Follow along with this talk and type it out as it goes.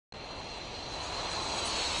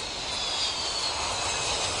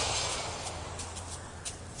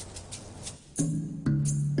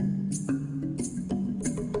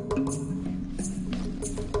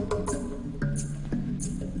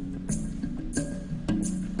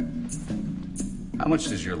How much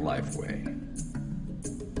does your life weigh?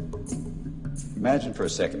 Imagine for a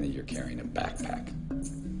second that you're carrying a backpack.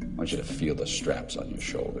 I want you to feel the straps on your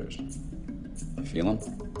shoulders. You feel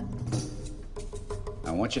them?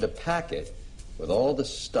 I want you to pack it with all the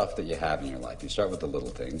stuff that you have in your life. You start with the little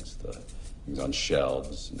things, the things on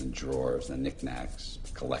shelves and in drawers, the knickknacks,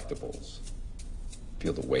 the collectibles.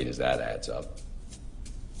 Feel the weight as that adds up.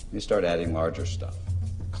 You start adding larger stuff.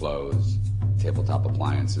 Clothes, tabletop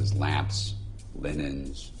appliances, lamps,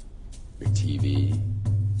 linens, your TV.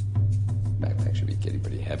 Backpack should be getting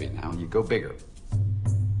pretty heavy now. You go bigger.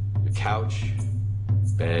 Your couch,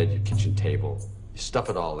 bed, your kitchen table. You stuff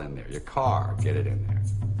it all in there. Your car, get it in there.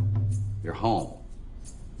 Your home,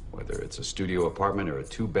 whether it's a studio apartment or a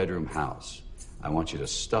 2-bedroom house, I want you to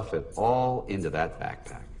stuff it all into that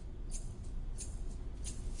backpack.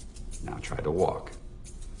 Now try to walk.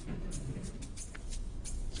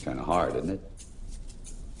 It's kind of hard, isn't it?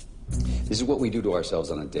 This is what we do to ourselves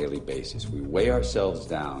on a daily basis. We weigh ourselves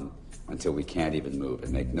down until we can't even move.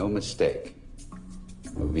 And make no mistake,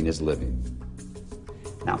 moving is living.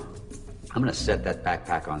 Now, I'm going to set that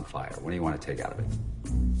backpack on fire. What do you want to take out of it?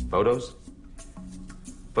 Photos?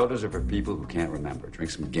 Photos are for people who can't remember. Drink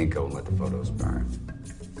some ginkgo and let the photos burn.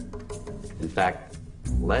 In fact,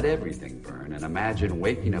 let everything burn and imagine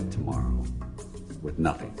waking up tomorrow with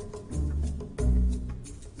nothing.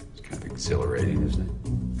 It's kind of exhilarating, isn't it?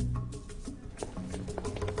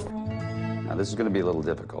 Now, this is going to be a little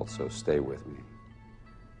difficult, so stay with me.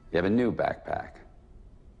 You have a new backpack.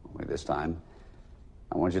 Only this time,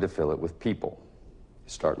 I want you to fill it with people. You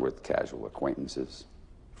start with casual acquaintances,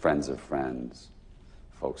 friends of friends,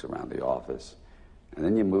 folks around the office, and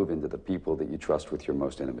then you move into the people that you trust with your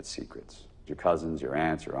most intimate secrets. Your cousins, your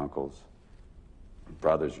aunts, your uncles, your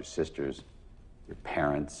brothers, your sisters, your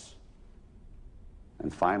parents,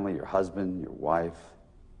 and finally your husband, your wife,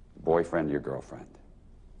 your boyfriend, your girlfriend.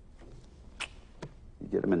 You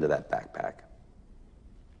get them into that backpack.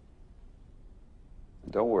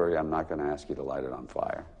 And don't worry, I'm not going to ask you to light it on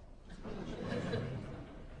fire.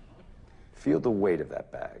 Feel the weight of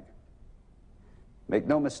that bag. Make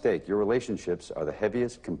no mistake, your relationships are the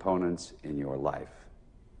heaviest components in your life.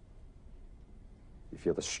 You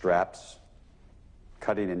feel the straps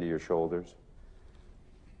cutting into your shoulders.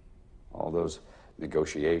 All those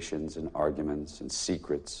negotiations and arguments and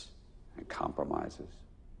secrets and compromises.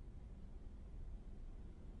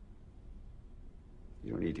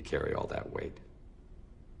 You don't need to carry all that weight.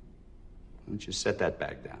 Why don't you set that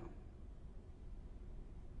bag down?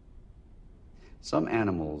 Some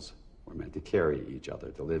animals were meant to carry each other,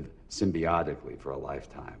 to live symbiotically for a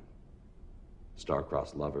lifetime.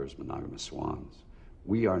 Star-crossed lovers, monogamous swans.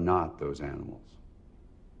 We are not those animals.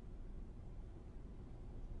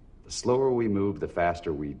 The slower we move, the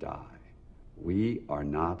faster we die. We are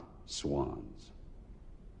not swans.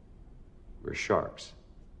 We're sharks.